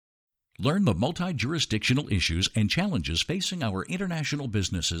Learn the multi-jurisdictional issues and challenges facing our international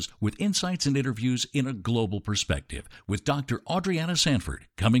businesses with insights and interviews in a global perspective with Dr. Adriana Sanford,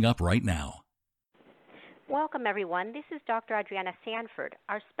 coming up right now. Welcome, everyone. This is Dr. Adriana Sanford.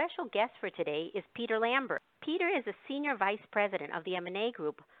 Our special guest for today is Peter Lambert. Peter is the Senior Vice President of the M&A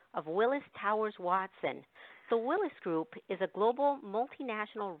Group of Willis Towers Watson. The Willis Group is a global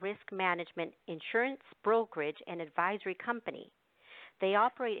multinational risk management, insurance, brokerage, and advisory company. They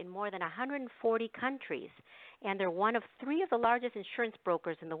operate in more than 140 countries, and they're one of 3 of the largest insurance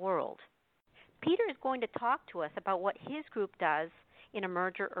brokers in the world. Peter is going to talk to us about what his group does in a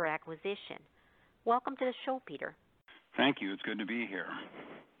merger or acquisition. Welcome to the show, Peter. Thank you. It's good to be here.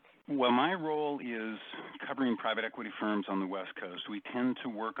 Well, my role is covering private equity firms on the West Coast. We tend to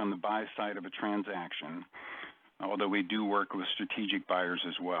work on the buy side of a transaction, although we do work with strategic buyers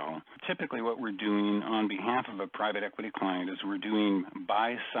as well. Typically what we're doing on behalf of a private equity client is we're doing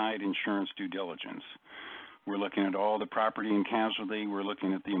buy-side insurance due diligence. We're looking at all the property and casualty. We're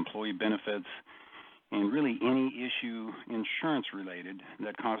looking at the employee benefits, and really any issue insurance-related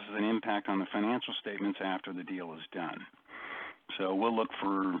that causes an impact on the financial statements after the deal is done. So we'll look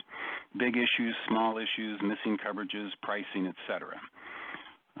for big issues, small issues, missing coverages, pricing, et cetera.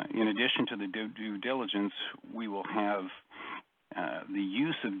 In addition to the due diligence, we will have the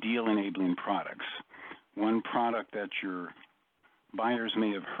use of deal-enabling products. One product that your buyers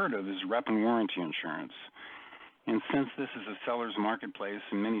may have heard of is rep and warranty insurance. And since this is a seller's marketplace,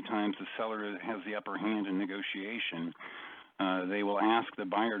 and many times the seller has the upper hand in negotiation, they will ask the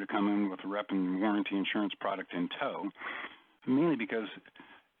buyer to come in with a rep and warranty insurance product in tow, mainly because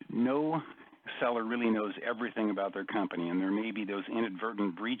no seller really knows everything about their company, and there may be those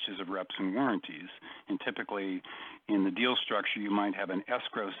inadvertent breaches of reps and warranties. And typically in the deal structure, you might have an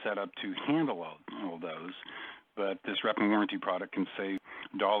escrow set up to handle all those, but this rep and warranty product can save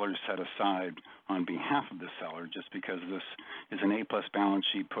dollars set aside on behalf of the seller just because this is an A-plus balance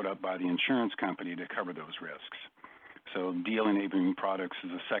sheet put up by the insurance company to cover those risks. So deal-enabling products is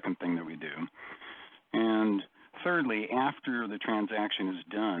the second thing that we do. And thirdly, after the transaction is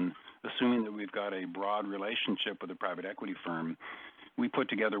done, assuming that we've got a broad relationship with a private equity firm, we put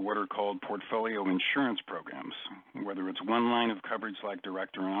together what are called portfolio insurance programs, whether it's one line of coverage like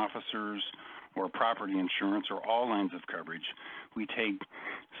director and officers or property insurance or all lines of coverage. We take,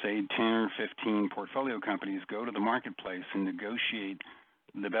 say, 10 or 15 portfolio companies, go to the marketplace and negotiate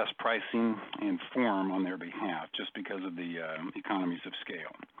the best pricing and form on their behalf just because of the economies of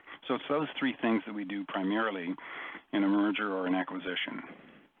scale. So it's those 3 things that we do primarily in a merger or an acquisition.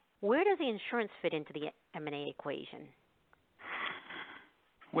 Where does the insurance fit into the M&A equation?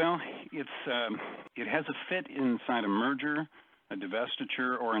 Well, it has a fit inside a merger, a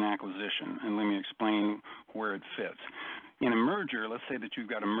divestiture, or an acquisition, and let me explain where it fits. In a merger, let's say that you've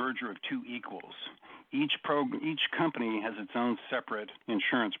got a merger of 2 equals. Each company has its own separate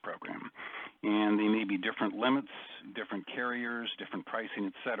insurance program, and they may be different limits, different carriers, different pricing,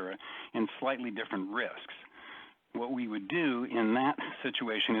 et cetera, and slightly different risks. What we would do in that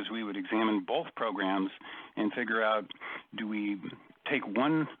situation is we would examine both programs and figure out, do we take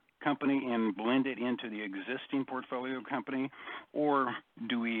one company and blend it into the existing portfolio company, or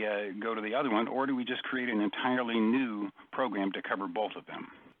do we go to the other one, or do we just create an entirely new program to cover both of them?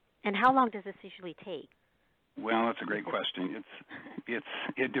 And how long does this usually take? Well, that's a great question.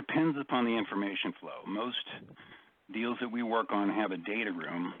 It depends upon the information flow. Most deals that we work on have a data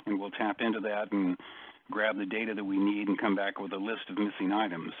room, and we'll tap into that and grab the data that we need and come back with a list of missing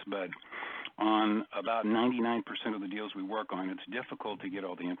items. But on about 99% of the deals we work on, it's difficult to get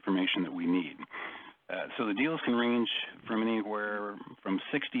all the information that we need. So the deals can range from anywhere from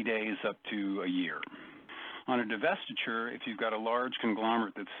 60 days up to a year. On a divestiture, if you've got a large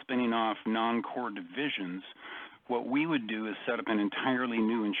conglomerate that's spinning off non-core divisions, what we would do is set up an entirely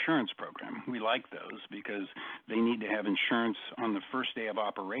new insurance program. We like those because they need to have insurance on the first day of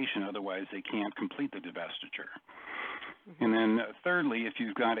operation, otherwise they can't complete the divestiture. Mm-hmm. And then thirdly, if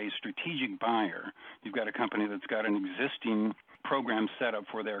you've got a strategic buyer, you've got a company that's got an existing program set up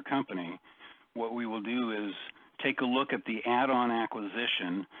for their company, what we will do is take a look at the add-on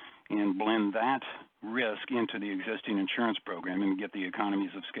acquisition and blend that risk into the existing insurance program and get the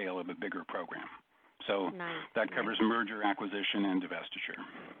economies of scale of a bigger program. So that covers merger, acquisition, and divestiture.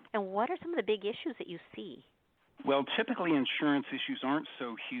 And what are some of the big issues that you see? Well, typically insurance issues aren't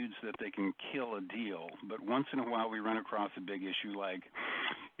so huge that they can kill a deal, but once in a while we run across a big issue like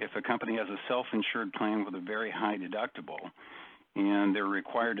if a company has a self-insured plan with a very high deductible and they're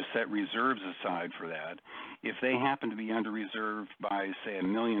required to set reserves aside for that, if they happen to be under reserved by, say, $1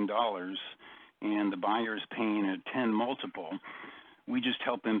 million and the buyer is paying a 10 multiple, We just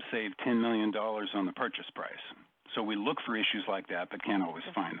help them save $10 million on the purchase price. So we look for issues like that, but can't always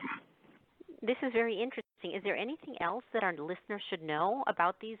find them. This is very interesting. Is there anything else that our listeners should know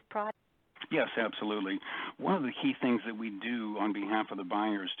about these products? Yes, absolutely. One of the key things that we do on behalf of the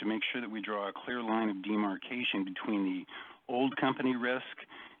buyers to make sure that we draw a clear line of demarcation between the old company risk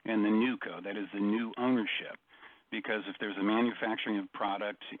and the new co, that is the new ownership. Because if there's a manufacturing of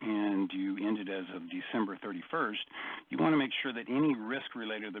product and you end it as of December 31st, you want to make sure that any risk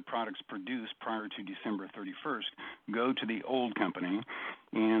related to the products produced prior to December 31st go to the old company,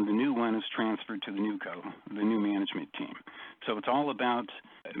 and the new one is transferred to the new co, the new management team. So it's all about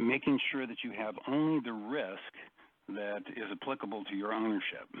making sure that you have only the risk that is applicable to your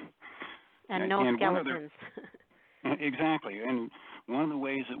ownership. And no skeletons. Exactly. And one of the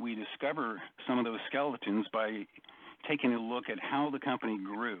ways that we discover some of those skeletons by taking a look at how the company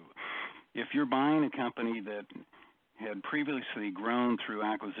grew. If you're buying a company that had previously grown through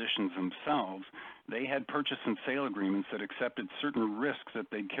acquisitions themselves, they had purchase and sale agreements that accepted certain risks that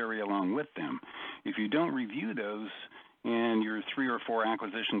they'd carry along with them. If you don't review those and you're 3 or 4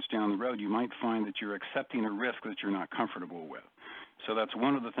 acquisitions down the road, you might find that you're accepting a risk that you're not comfortable with. So that's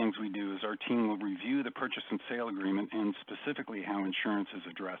one of the things we do is our team will review the purchase and sale agreement and specifically how insurance is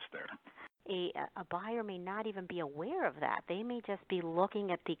addressed there. A buyer may not even be aware of that. They may just be looking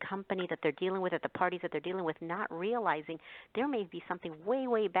at the company that they're dealing with, at the parties that they're dealing with, not realizing there may be something way,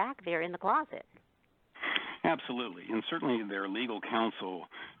 way back there in the closet. Absolutely, and certainly their legal counsel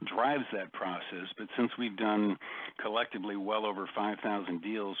drives that process, but since we've done collectively well over 5,000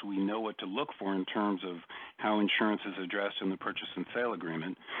 deals, we know what to look for in terms of how insurance is addressed in the purchase and sale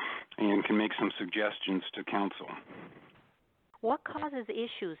agreement and can make some suggestions to counsel. What causes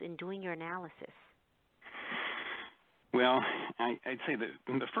issues in doing your analysis? Well, I'd say that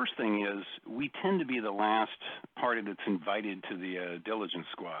the first thing is we tend to be the last party that's invited to the diligence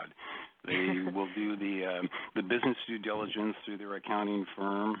squad. They will do the business due diligence through their accounting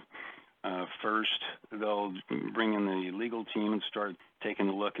firm. First, they'll bring in the legal team and start taking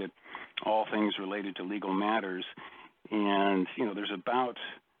a look at all things related to legal matters. And, there's about,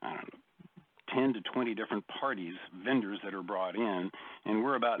 10 to 20 different parties, vendors that are brought in, and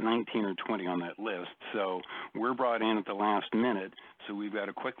we're about 19 or 20 on that list. So we're brought in at the last minute, so we've got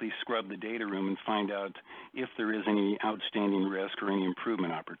to quickly scrub the data room and find out if there is any outstanding risk or any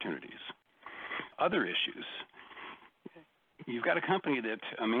improvement opportunities. Other issues. You've got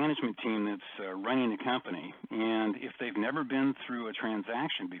a management team that's running a company, and if they've never been through a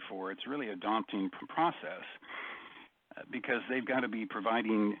transaction before, it's really a daunting process because they've got to be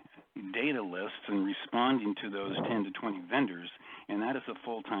providing data lists and responding to those 10 to 20 vendors, and that is a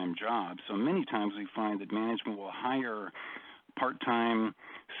full-time job. So many times we find that management will hire part-time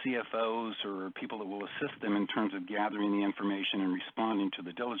CFOs or people that will assist them in terms of gathering the information and responding to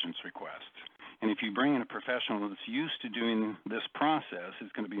the diligence requests. And if you bring in a professional that's used to doing this process,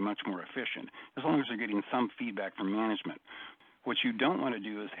 it's going to be much more efficient, as long as they're getting some feedback from management. What you don't want to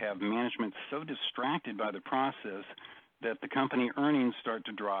do is have management so distracted by the process that the company earnings start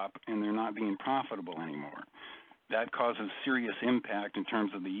to drop and they're not being profitable anymore. That causes serious impact in terms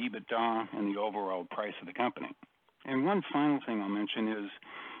of the EBITDA and the overall price of the company. And one final thing I'll mention is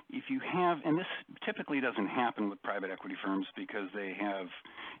if you have, and this typically doesn't happen with private equity firms because they have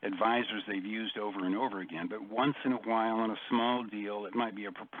advisors they've used over and over again, but once in a while on a small deal, it might be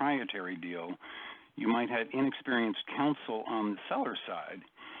a proprietary deal, you might have inexperienced counsel on the seller side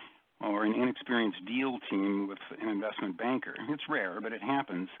or an inexperienced deal team with an investment banker. It's rare, but it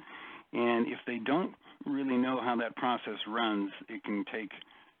happens. And if they don't really know how that process runs, it can take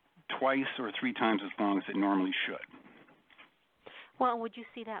twice or 3 times as long as it normally should. Well, would you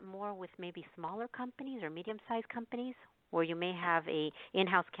see that more with maybe smaller companies or medium-sized companies where you may have a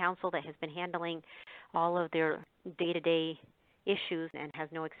in-house counsel that has been handling all of their day-to-day issues and has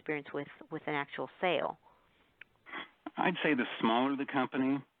no experience with an actual sale? I'd say the smaller the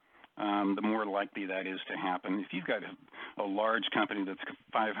company, the more likely that is to happen. If you've got a large company that's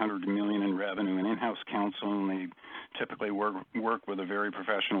 $500 million in revenue and in-house counsel, and they typically work with a very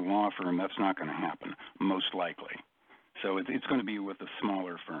professional law firm, that's not going to happen, most likely. So it's going to be with the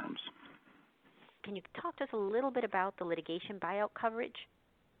smaller firms. Can you talk to us a little bit about the litigation buyout coverage?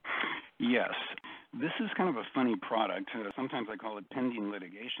 Yes. This is kind of a funny product. Sometimes I call it pending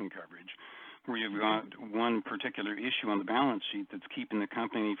litigation coverage, where you've got one particular issue on the balance sheet that's keeping the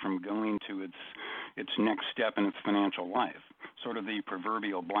company from going to its next step in its financial life, sort of the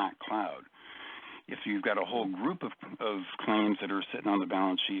proverbial black cloud. if you've got a whole group of claims that are sitting on the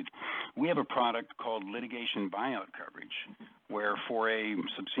balance sheet, we have a product called litigation buyout coverage, where for a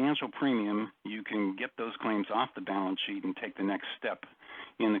substantial premium, you can get those claims off the balance sheet and take the next step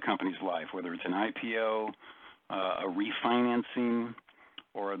in the company's life, whether it's an IPO, a refinancing,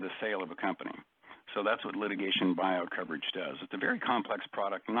 or the sale of a company. So that's what litigation buyout coverage does. It's a very complex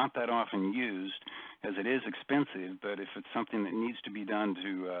product, not that often used, as it is expensive, but if it's something that needs to be done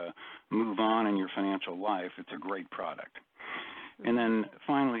to move on in your financial life, it's a great product. And then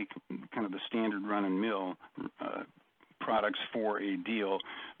finally, kind of the standard run-and-mill products for a deal,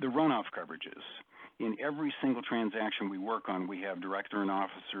 the runoff coverages. In every single transaction we work on, we have director and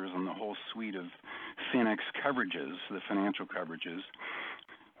officers on the whole suite of FINEX coverages, the financial coverages,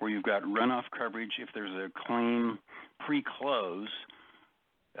 where you've got runoff coverage. If there's a claim pre-close,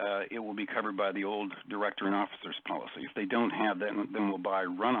 it will be covered by the old director and officers policy. If they don't have that, then we'll buy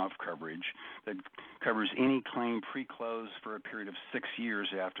runoff coverage that covers any claim pre-close for a period of 6 years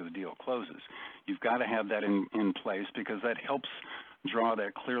after the deal closes. You've got to have that in place because that helps draw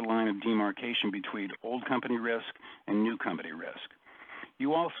that clear line of demarcation between old company risk and new company risk.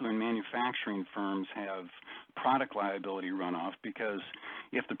 You also, in manufacturing firms, have product liability runoff because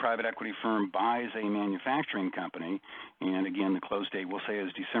if the private equity firm buys a manufacturing company, and again, the close date we'll say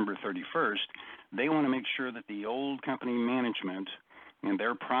is December 31st, they want to make sure that the old company management and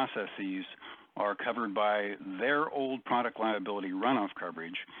their processes are covered by their old product liability runoff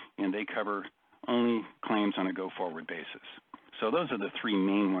coverage, and they cover only claims on a go-forward basis. So those are the three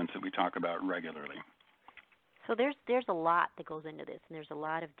main ones that we talk about regularly. So there's a lot that goes into this, and there's a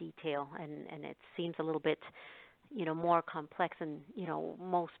lot of detail, and it seems a little bit, more complex than,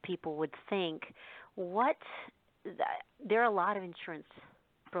 most people would think. There are a lot of insurance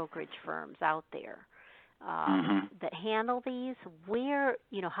brokerage firms out there that handle these. Where,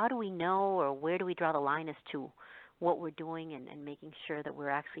 how do we know, or where do we draw the line as to what we're doing and making sure that we're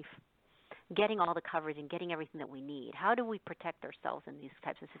actually getting all the coverage and getting everything that we need? How do we protect ourselves in these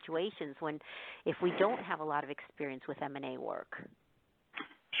types of situations if we don't have a lot of experience with M&A work?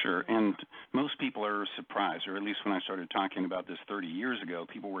 Sure, and most people are surprised, or at least when I started talking about this 30 years ago,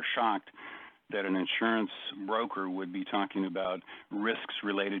 people were shocked that an insurance broker would be talking about risks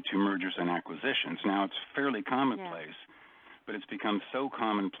related to mergers and acquisitions. Now, it's fairly commonplace, but it's become so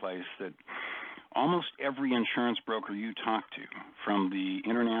commonplace that almost every insurance broker you talk to, from the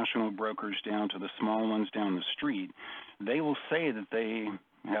international brokers down to the small ones down the street, they will say that they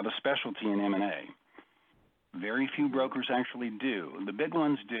have a specialty in M&A. Very few brokers actually do. The big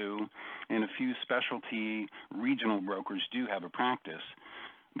ones do, and a few specialty regional brokers do have a practice.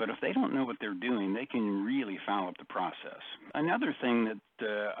 But if they don't know what they're doing, they can really foul up the process. Another thing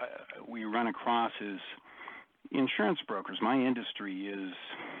that we run across is insurance brokers. My industry is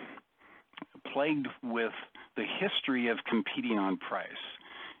plagued with the history of competing on price.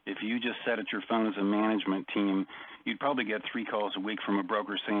 If you just sat at your phone as a management team, you'd probably get 3 calls a week from a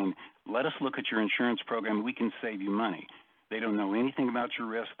broker saying, let us look at your insurance program, we can save you money. They don't know anything about your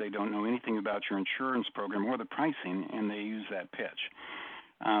risk, they don't know anything about your insurance program or the pricing, and they use that pitch.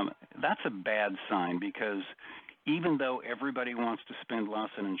 That's a bad sign because even though everybody wants to spend less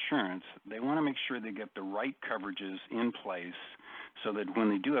on insurance, they want to make sure they get the right coverages in place so that when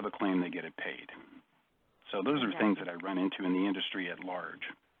they do have a claim, they get it paid. So those are things that I run into in the industry at large.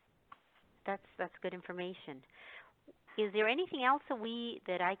 That's good information. Is there anything else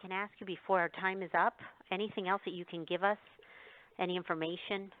that I can ask you before our time is up? Anything else that you can give us? Any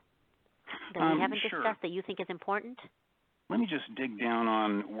information that we haven't discussed that you think is important? Let me just dig down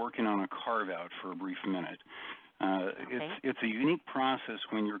on working on a carve-out for a brief minute. It's a unique process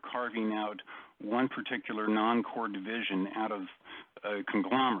when you're carving out one particular non-core division out of a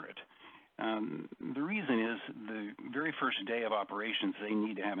conglomerate. The reason is the very first day of operations, they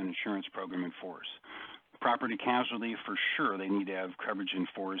need to have an insurance program in force. Property casualty, for sure, they need to have coverage in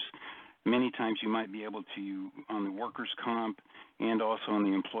force. Many times you might be able to, on the workers' comp and also on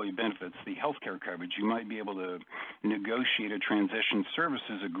the employee benefits, the health care coverage, you might be able to negotiate a transition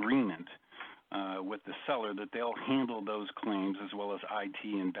services agreement with the seller that they'll handle those claims as well as IT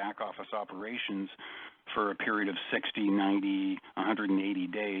and back office operations for a period of 60, 90, 180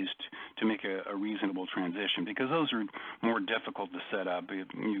 days to make a reasonable transition, because those are more difficult to set up.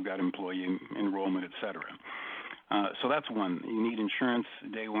 You've got employee enrollment, et cetera. So that's one. You need insurance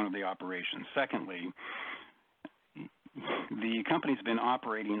day one of the operation. Secondly, the company's been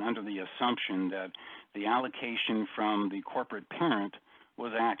operating under the assumption that the allocation from the corporate parent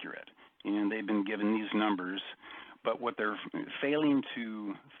was accurate, and they've been given these numbers. But what they're failing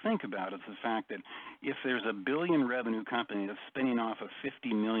to think about is the fact that if there's a billion revenue company that's spinning off a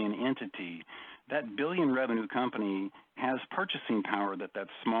 50 million entity, that billion revenue company has purchasing power that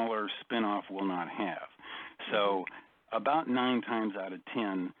smaller spinoff will not have. So about 9 times out of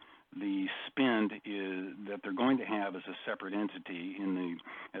 10, the spend that they're going to have as a separate entity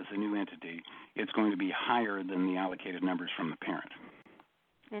as the new entity, it's going to be higher than the allocated numbers from the parent.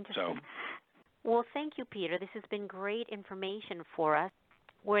 Interesting. Well, thank you, Peter. This has been great information for us.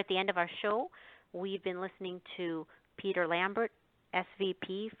 We're at the end of our show. We've been listening to Peter Lambert,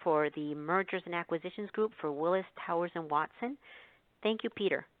 SVP for the Mergers and Acquisitions Group for Willis Towers & Watson. Thank you,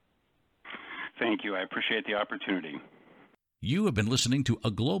 Peter. Thank you. I appreciate the opportunity. You have been listening to A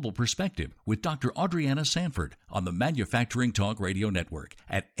Global Perspective with Dr. Adriana Sanford on the Manufacturing Talk Radio Network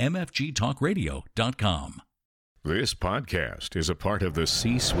at mfgtalkradio.com. This podcast is a part of the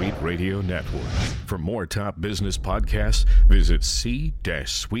C-Suite Radio Network. For more top business podcasts, visit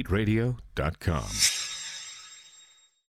c-suiteradio.com.